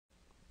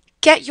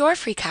Get your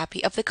free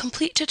copy of the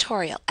complete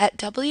tutorial at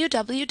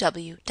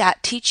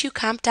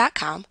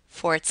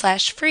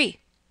www.teachucomp.com/free.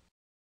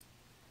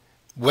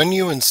 When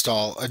you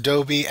install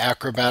Adobe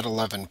Acrobat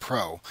 11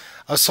 Pro,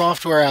 a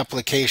software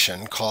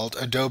application called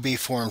Adobe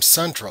Form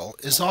Central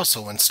is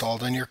also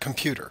installed on your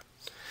computer.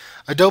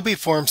 Adobe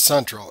Form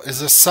Central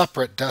is a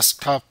separate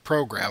desktop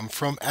program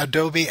from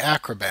Adobe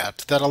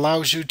Acrobat that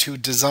allows you to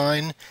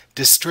design,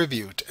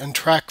 distribute, and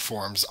track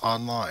forms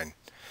online.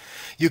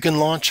 You can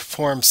launch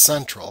Form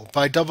Central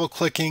by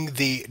double-clicking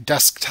the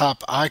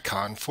desktop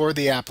icon for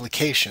the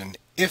application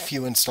if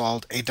you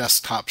installed a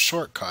desktop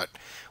shortcut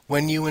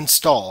when you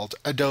installed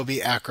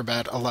Adobe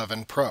Acrobat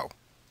 11 Pro.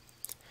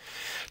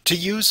 To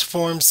use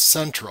Forms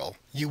Central,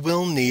 you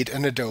will need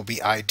an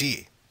Adobe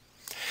ID.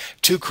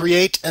 To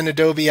create an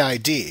Adobe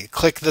ID,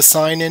 click the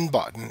Sign In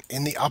button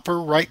in the upper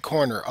right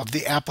corner of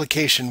the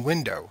application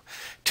window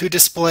to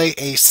display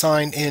a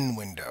Sign In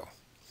window.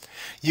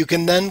 You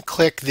can then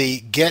click the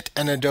Get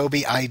an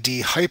Adobe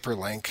ID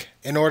hyperlink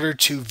in order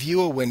to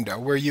view a window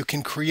where you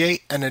can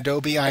create an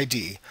Adobe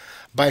ID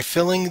by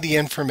filling the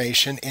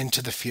information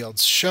into the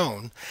fields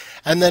shown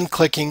and then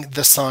clicking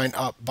the Sign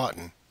Up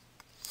button.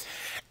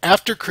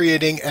 After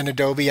creating an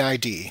Adobe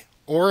ID,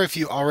 or if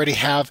you already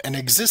have an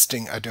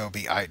existing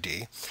Adobe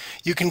ID,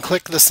 you can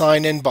click the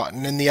Sign In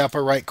button in the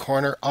upper right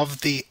corner of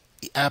the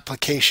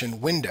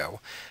application window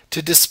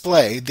to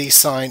display the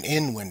Sign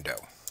In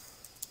window.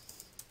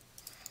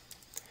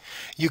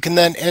 You can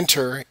then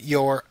enter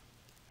your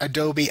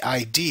Adobe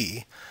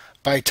ID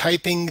by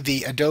typing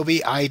the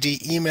Adobe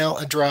ID email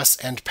address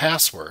and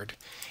password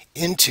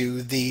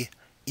into the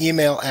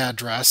email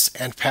address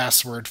and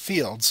password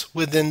fields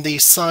within the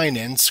Sign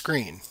In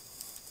screen.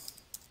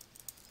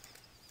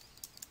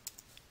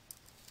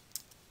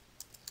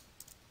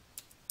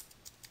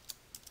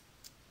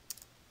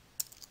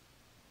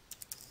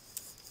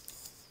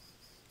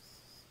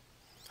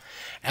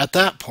 At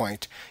that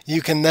point,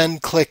 you can then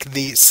click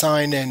the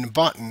Sign In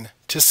button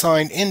to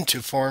sign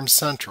into Forms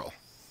Central.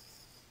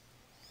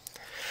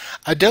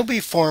 Adobe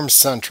Forms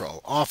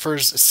Central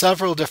offers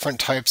several different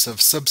types of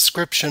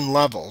subscription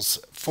levels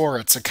for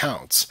its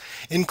accounts,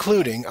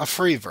 including a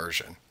free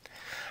version.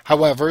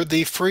 However,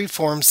 the free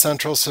Forms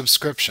Central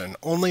subscription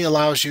only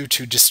allows you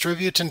to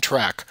distribute and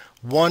track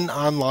one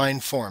online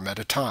form at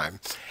a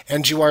time,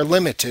 and you are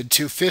limited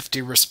to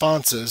 50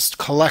 responses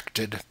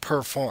collected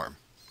per form.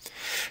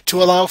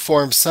 To allow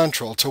Forms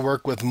Central to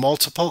work with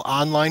multiple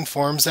online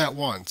forms at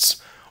once,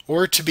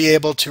 or to be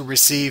able to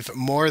receive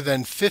more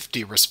than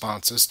 50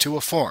 responses to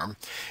a form,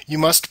 you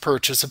must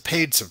purchase a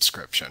paid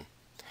subscription.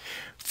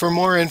 For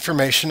more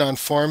information on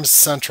Forms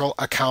Central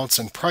accounts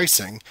and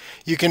pricing,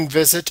 you can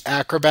visit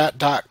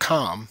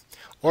acrobat.com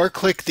or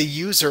click the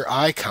user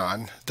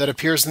icon that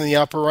appears in the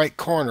upper right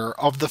corner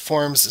of the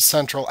Forms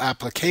Central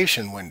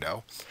application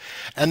window,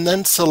 and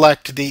then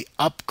select the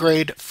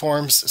Upgrade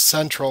Forms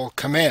Central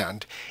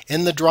command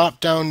in the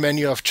drop-down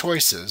menu of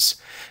choices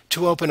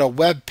to open a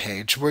web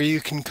page where you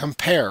can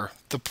compare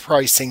the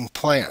pricing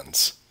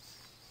plans.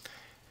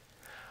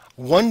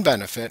 One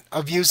benefit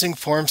of using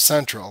Forms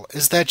Central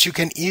is that you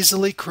can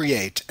easily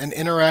create an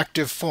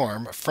interactive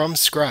form from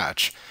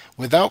scratch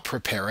without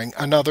preparing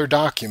another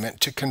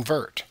document to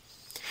convert.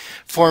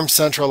 Forms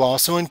Central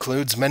also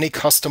includes many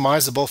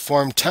customizable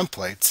form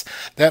templates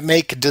that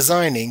make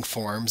designing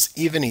forms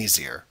even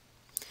easier.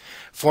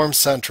 Forms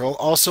Central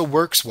also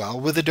works well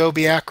with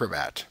Adobe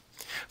Acrobat.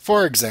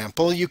 For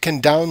example, you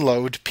can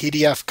download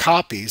PDF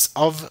copies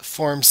of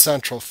Forms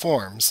Central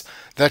forms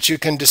that you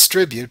can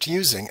distribute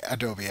using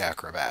Adobe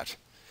Acrobat.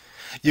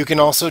 You can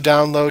also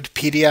download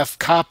PDF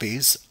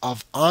copies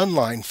of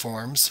online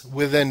forms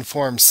within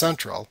Forms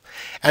Central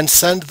and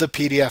send the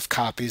PDF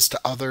copies to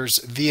others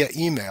via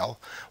email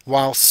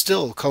while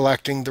still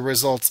collecting the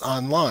results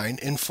online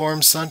in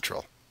Forms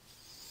Central.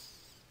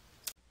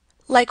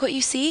 Like what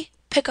you see?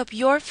 Pick up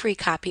your free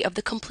copy of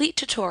the complete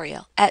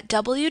tutorial at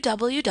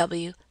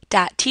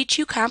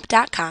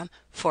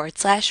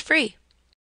www.teachucomp.com/free.